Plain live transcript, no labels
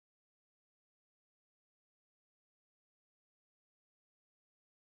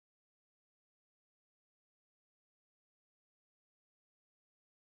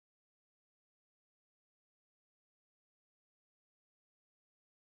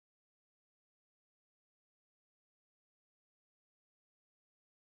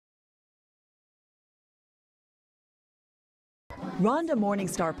Rhonda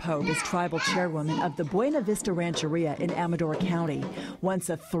Morningstar Pope is tribal chairwoman of the Buena Vista Rancheria in Amador County. Once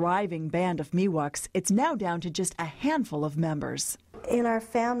a thriving band of Miwoks, it's now down to just a handful of members. In our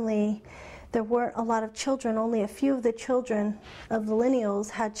family, there weren't a lot of children. Only a few of the children of the lineals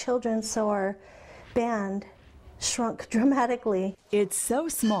had children, so our band shrunk dramatically. It's so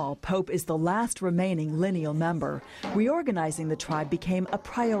small, Pope is the last remaining lineal member. Reorganizing the tribe became a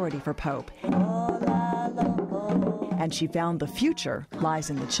priority for Pope. And she found the future lies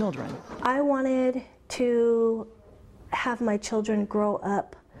in the children. I wanted to have my children grow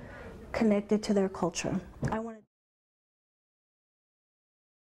up connected to their culture.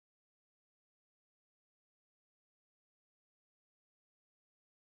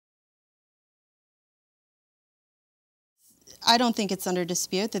 I don't think it's under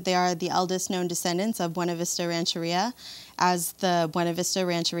dispute that they are the eldest known descendants of Buena Vista Rancheria, as the Buena Vista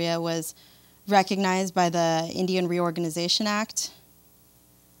Rancheria was recognized by the Indian Reorganization Act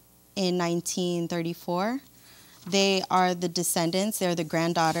in 1934. They are the descendants, they're the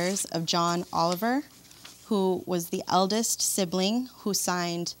granddaughters of John Oliver, who was the eldest sibling who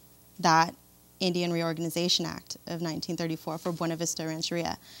signed that Indian Reorganization Act of 1934 for Buena Vista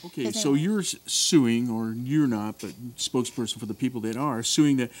Rancheria. Okay, so you're suing, or you're not, but spokesperson for the people that are,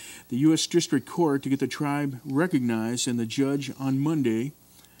 suing the U.S. District Court to get the tribe recognized, and the judge on Monday,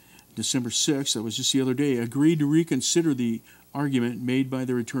 December 6th, that was just the other day, agreed to reconsider the argument made by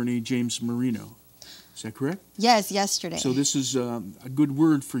their attorney, James Marino. Is that correct? Yes, yesterday. So this is a good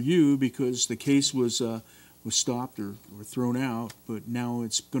word for you, because the case was stopped or thrown out, but now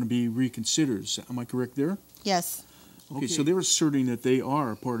it's going to be reconsidered. Am I correct there? Yes. Okay, so they're asserting that they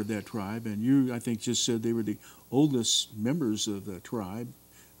are a part of that tribe, and you, I think, just said they were the oldest members of the tribe.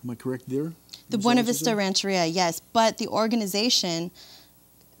 Am I correct there? The Buena Vista Rancheria, yes, but the organization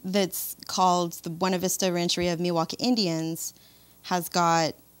that's called the Buena Vista Rancheria of Nomlaki Indians has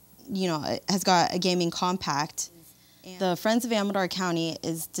got, a gaming compact. The Friends of Amador County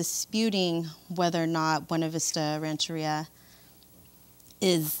is disputing whether or not Buena Vista Rancheria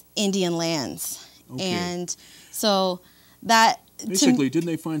is Indian lands. Okay. And so that... Basically, didn't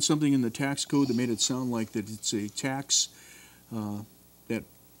they find something in the tax code that made it sound like that it's a tax, that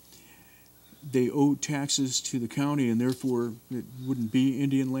they owe taxes to the county, and therefore it wouldn't be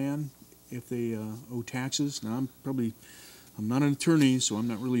Indian land if they owe taxes? Now, I'm not an attorney, so I'm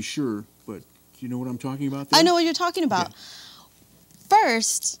not really sure, but do you know what I'm talking about there? I know what you're talking about. Okay.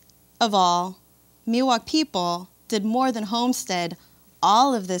 First of all, Miwok people did more than homestead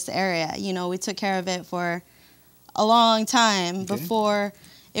all of this area. We took care of it for a long time before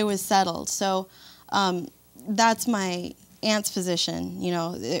it was settled. So that's my aunt's position.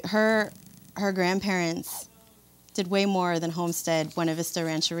 Her grandparents did way more than homestead Buena Vista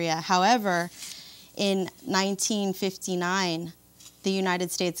Rancheria. However, in 1959, the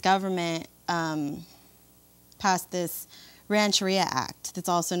United States government passed this Rancheria Act that's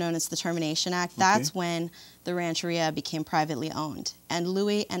also known as the Termination Act. That's when the Rancheria became privately owned. And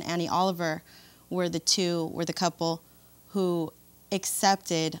Louis and Annie Oliver were the couple who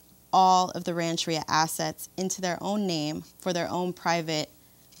accepted all of the Rancheria assets into their own name for their own private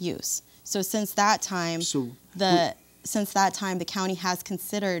use. So since that time, the county has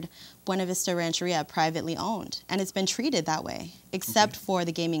considered Buena Vista Rancheria privately owned, and it's been treated that way, except for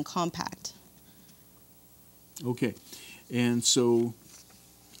the gaming compact. Okay, and so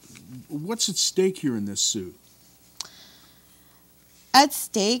what's at stake here in this suit? At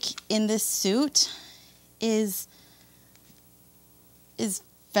stake in this suit is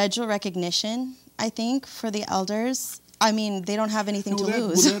federal recognition, I think, for the elders. I mean, they don't have anything to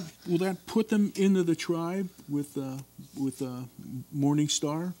lose. Will that put them into the tribe with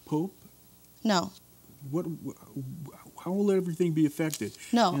Morningstar Pope? No. How will everything be affected?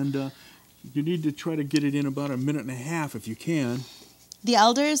 No. And you need to try to get it in about a minute and a half if you can. The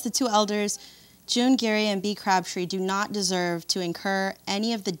two elders, June Geary and B. Crabtree, do not deserve to incur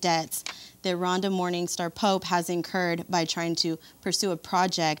any of the debts that Rhonda Morningstar Pope has incurred by trying to pursue a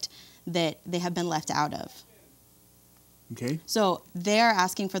project that they have been left out of. Okay. So they're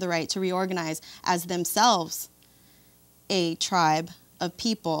asking for the right to reorganize as themselves a tribe of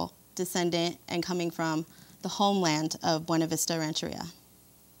people descendant and coming from the homeland of Buena Vista Rancheria.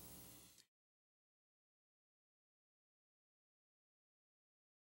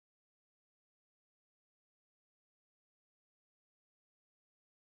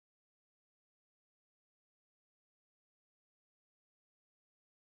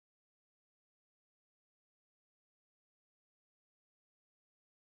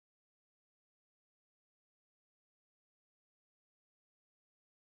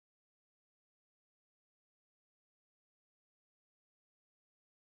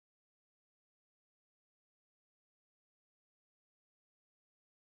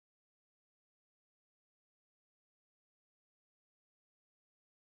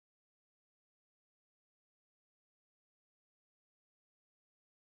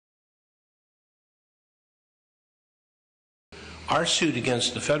 Our suit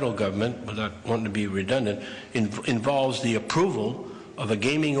against the federal government, without wanting to be redundant, involves the approval of a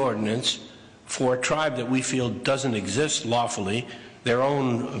gaming ordinance for a tribe that we feel doesn't exist lawfully. Their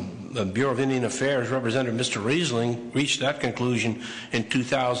own Bureau of Indian Affairs Representative Mr. Riesling reached that conclusion in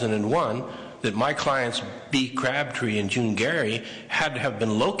 2001, that my clients B. Crabtree and June Geary had to have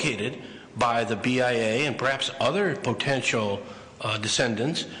been located by the BIA and perhaps other potential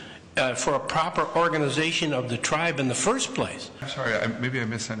descendants for a proper organization of the tribe in the first place. I'm sorry, maybe I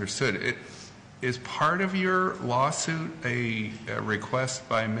misunderstood. Is part of your lawsuit a request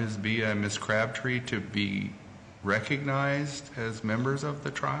by Ms. Bia and Ms. Crabtree to be recognized as members of the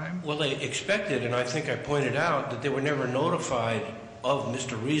tribe? Well, they expected, and I think I pointed out, that they were never notified of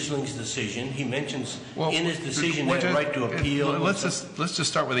Mr. Riesling's decision. He mentions in his decision they had a right to appeal. Let's just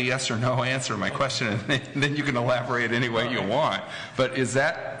start with a yes or no answer to my question, and then you can elaborate any way you want. But is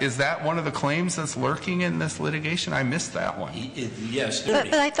that one of the claims that's lurking in this litigation? I missed that one. Yes.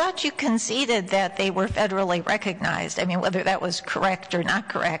 But I thought you conceded that they were federally recognized. I mean, whether that was correct or not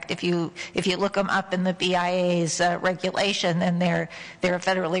correct, if you look them up in the BIA's regulation, then they're a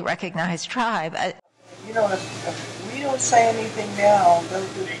federally recognized tribe. You know, if we don't say anything now, they'll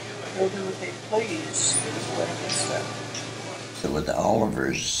do what they please. Is what it is. With the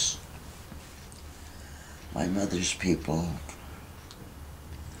Olivers, my mother's people,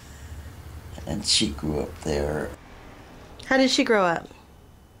 and she grew up there. How did she grow up?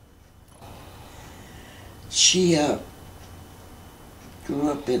 She grew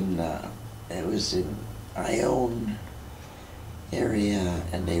up in, it was in Ione area,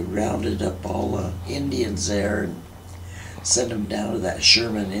 and they rounded up all the Indians there and sent them down to that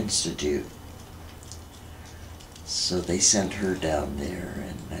Sherman Institute. So they sent her down there,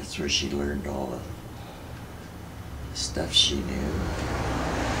 and that's where she learned all the stuff she knew.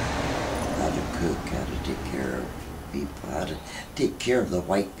 How to cook, how to take care of people, how to take care of the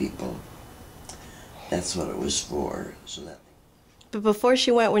white people. That's what it was for. So that. But before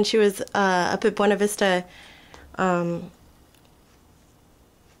she went, when she was up at Buena Vista,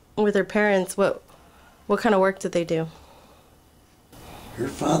 with her parents, what kind of work did they do? Her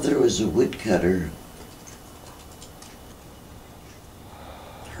father was a woodcutter.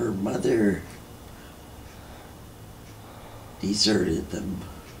 Her mother deserted them.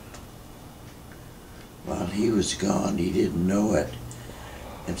 While he was gone, he didn't know it.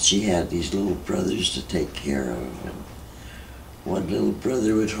 And she had these little brothers to take care of. And one little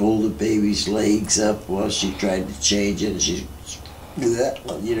brother would hold the baby's legs up while she tried to change it, and she'd do that,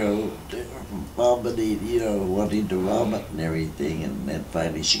 you know, vomiting, you know, wanting to vomit and everything. And then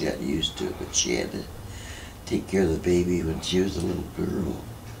finally she got used to it, but she had to take care of the baby when she was a little girl.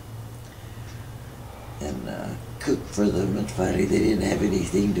 And cook for them, and finally they didn't have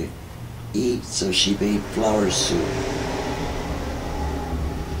anything to eat, so she made flour soup.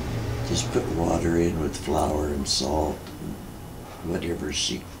 Just put water in with flour and salt and whatever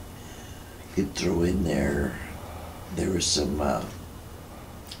she could throw in there. There was some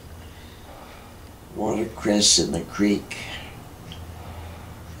watercress in the creek,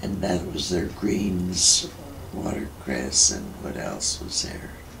 and that was their greens, watercress, and what else was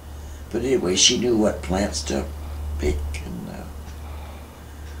there. But anyway, she knew what plants to pick, and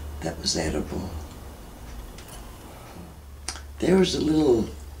that was edible. There was a little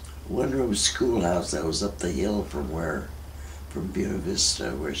one-room schoolhouse that was up the hill from Buena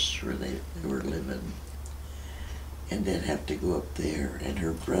Vista, where they were living. And they'd have to go up there, and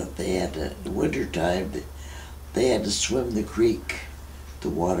her brother, they had to, in the wintertime, they had to swim the creek. The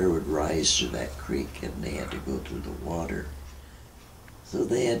water would rise through that creek, and they had to go through the water. So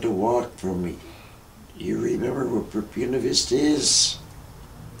they had to walk from, you remember where Buena Vista is?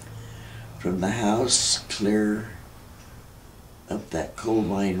 From the house, clear up that coal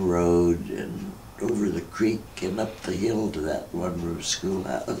mine road, and over the creek, and up the hill to that one-room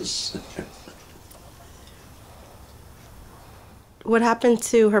schoolhouse. What happened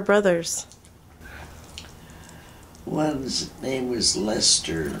to her brothers? One's name was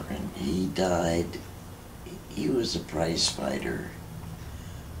Lester, and he died. He was a prize fighter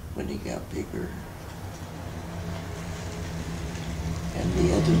when he got bigger. And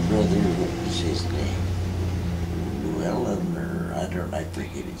the other brother, what was his name? Llewellyn, or I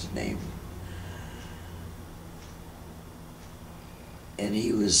forget his name. And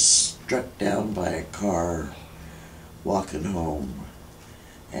he was struck down by a car walking home,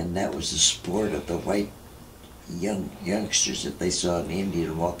 and that was the sport of the white youngsters. If they saw an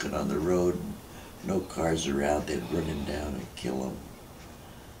Indian walking on the road, no cars around, they'd run him down and kill him.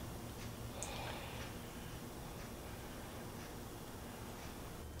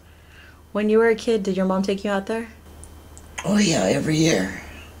 When you were a kid, did your mom take you out there? Oh yeah, every year.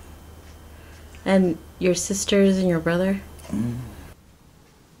 And your sisters and your brother? Mm.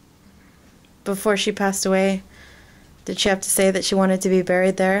 Before she passed away, did she have to say that she wanted to be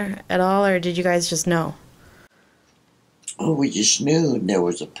buried there at all, or did you guys just know? Oh, we just knew there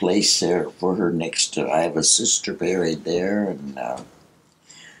was a place there for her next to. I have a sister buried there, and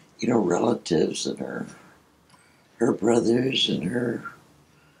you know, relatives and her brothers and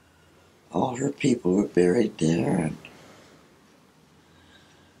all her people were buried there. And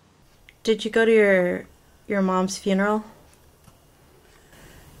Did you go to your mom's funeral?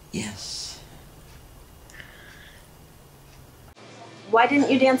 yes, Why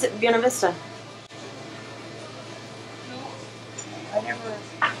didn't you dance at Buena Vista? I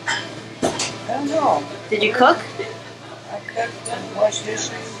don't know. Did you cook? I cooked and washed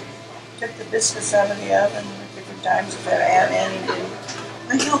dishes, took the biscuits out of the oven at different times if Aunt Annie did.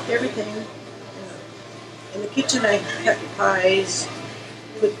 I helped everything. In the kitchen I cut pies,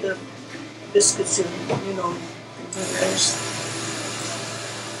 put the biscuits in, you know, containers.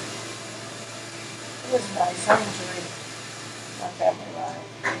 It was nice. I enjoyed my family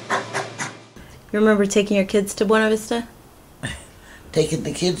life. You remember taking your kids to Buena Vista? taking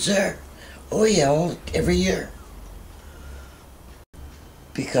the kids there. Oh yeah, every year.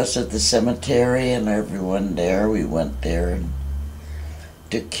 Because of the cemetery and everyone there, we went there and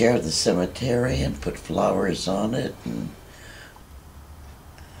took care of the cemetery and put flowers on it. And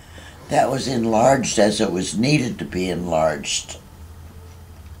that was enlarged as it was needed to be enlarged.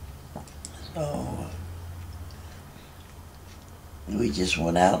 So we just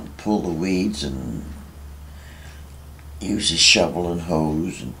went out and pulled the weeds and used a shovel and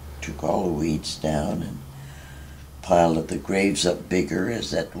hose and took all the weeds down and piled the graves up bigger as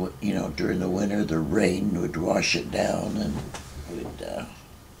that, you know, during the winter the rain would wash it down and would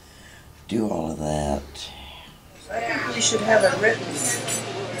do all of that. I think we should have it written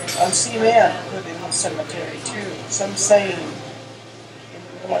on cement, put in the cemetery too. Some saying in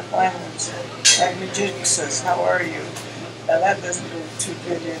the North Islands, like Miwok says, "How are you?" Now that doesn't go too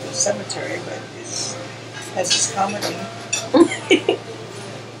good in the cemetery, but it has its comedy.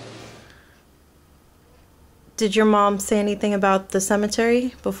 Did your mom say anything about the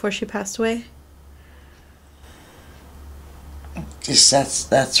cemetery before she passed away? Just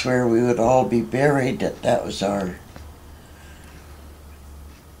that's where we would all be buried. That was our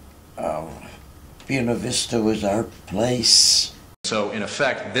Buena Vista was our place. So in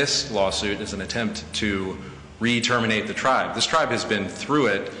effect, this lawsuit is an attempt to re-terminate the tribe. This tribe has been through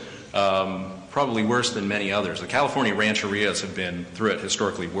it probably worse than many others. The California Rancherias have been through it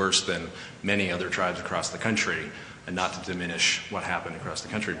historically worse than many other tribes across the country, and not to diminish what happened across the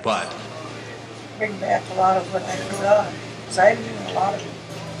country, but Bring back a lot of what I grew up, because I'm doing a lot of it.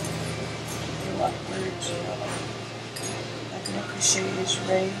 A lot of words, you know, like Nikushi is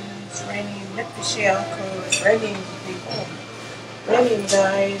rain, it's raining, Nikushi Alko is raining people, raining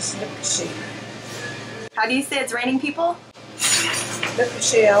guys, Nikushi. How do you say it's raining people?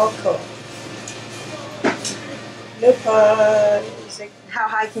 Nikushi Alko. Nupa. How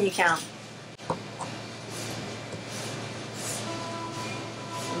high can you count?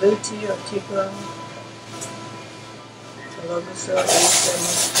 Luti or Tipa. Talogoso,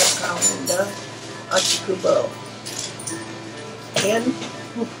 East, Kalinda, Achikubo. 10.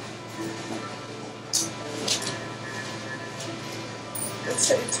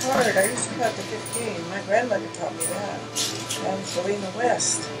 It's hard. I used to count to 15. My grandmother taught me that. I was Selena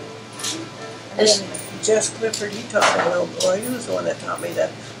West. And then Jess Clifford, he taught me, little boy. He was the one that taught me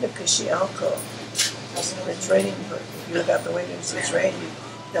that Nikushi Alko. That's when it's raining. But if you look out the window and see it's raining, you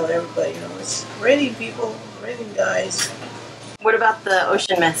tell everybody, you know, it's raining people, raining guys. What about the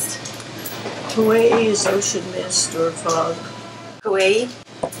ocean mist? Hawaii is ocean mist or fog. Hawaii?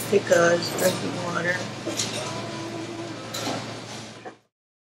 Because drinking water.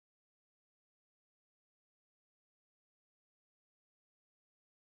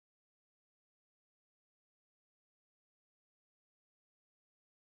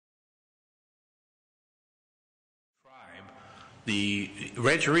 The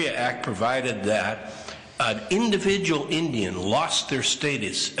Rancheria Act provided that an individual Indian lost their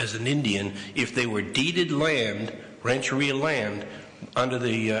status as an Indian if they were deeded land, Rancheria land, under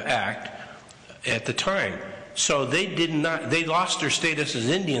the Act at the time. So they lost their status as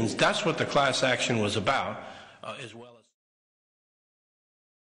Indians. That's what the class action was about, as well as.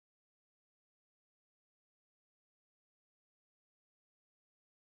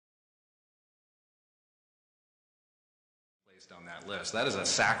 on that list. That is a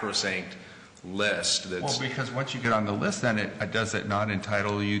sacrosanct list. That's Well, because once you get on the list, then does it not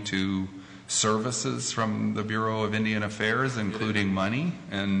entitle you to services from the Bureau of Indian Affairs, including money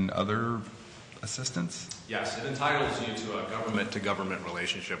and other assistance? Yes, it entitles you to a government-to-government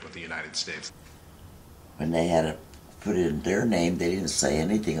relationship with the United States. When they had to put it in their name, they didn't say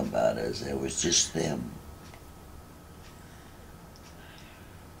anything about us. It was just them.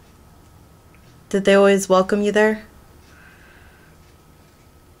 Did they always welcome you there?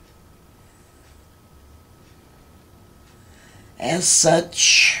 As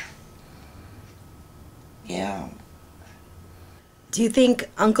such, yeah. Do you think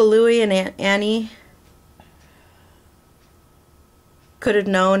Uncle Louie and Aunt Annie could have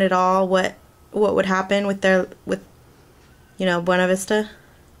known at all what would happen with Buena Vista?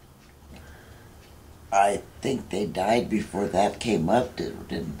 I think they died before that came up,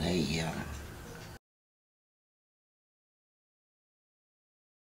 didn't they? Yeah.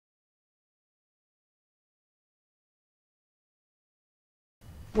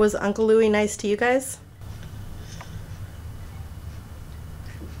 Was Uncle Louie nice to you guys?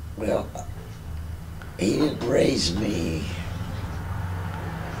 Well, he didn't raise me.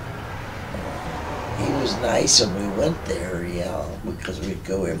 He was nice and we went there, yeah, because we'd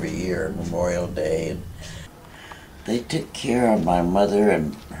go every year, Memorial Day. And they took care of my mother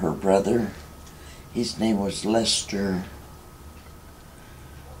and her brother. His name was Lester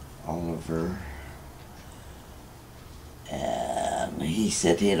Oliver. And he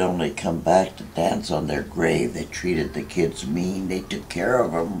said he'd only come back to dance on their grave. They treated the kids mean. They took care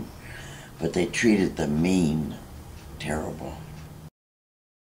of them, but they treated them mean. Terrible.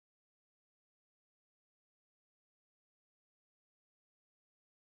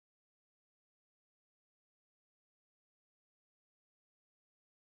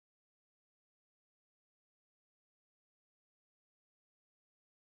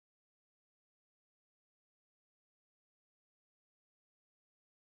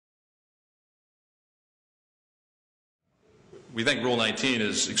 We think Rule 19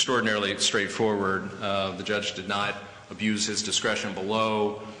 is extraordinarily straightforward. The judge did not abuse his discretion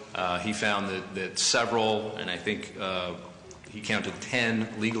below. He found that several, and I think he counted 10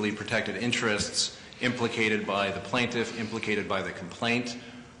 legally protected interests implicated by the plaintiff, implicated by the complaint.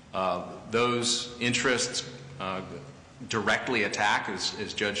 Those interests directly attack,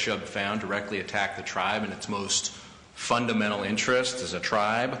 as Judge Shub found, directly attack the tribe in its most fundamental interest as a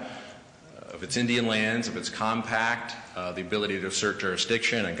tribe, of its Indian lands, of its compact, the ability to assert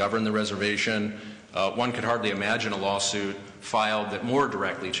jurisdiction and govern the reservation. One could hardly imagine a lawsuit filed that more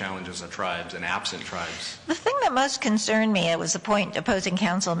directly challenges the tribes and absent tribes. The thing that most concerned me, it was the point opposing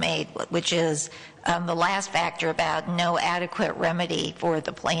counsel made, which is the last factor about no adequate remedy for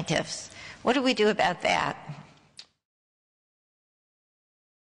the plaintiffs. What do we do about that?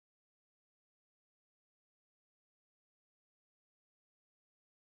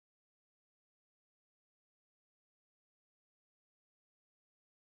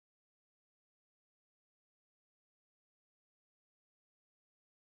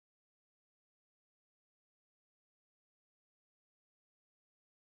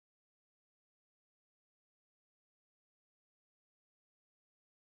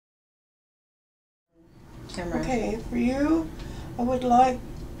 Okay, for you, I would like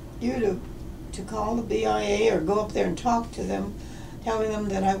you to call the BIA or go up there and talk to them, telling them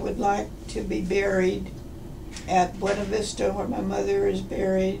that I would like to be buried at Buena Vista, where my mother is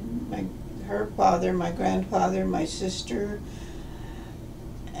buried, her father, my grandfather, my sister,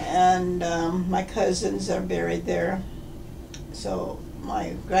 and my cousins are buried there. So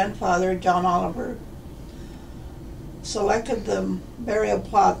my grandfather, John Oliver, selected the burial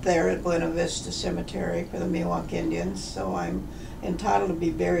plot there at Buena Vista Cemetery for the Me-Wuk Indians, so I'm entitled to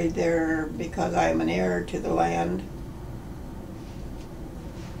be buried there because I am an heir to the land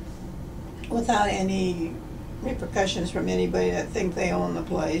without any repercussions from anybody that think they own the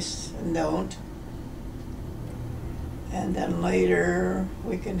place and don't. And then later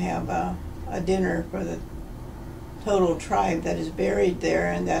we can have a dinner for the total tribe that is buried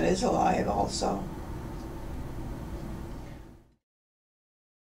there and that is alive also.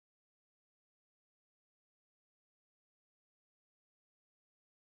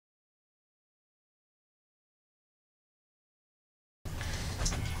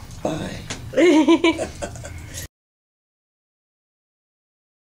 Bye.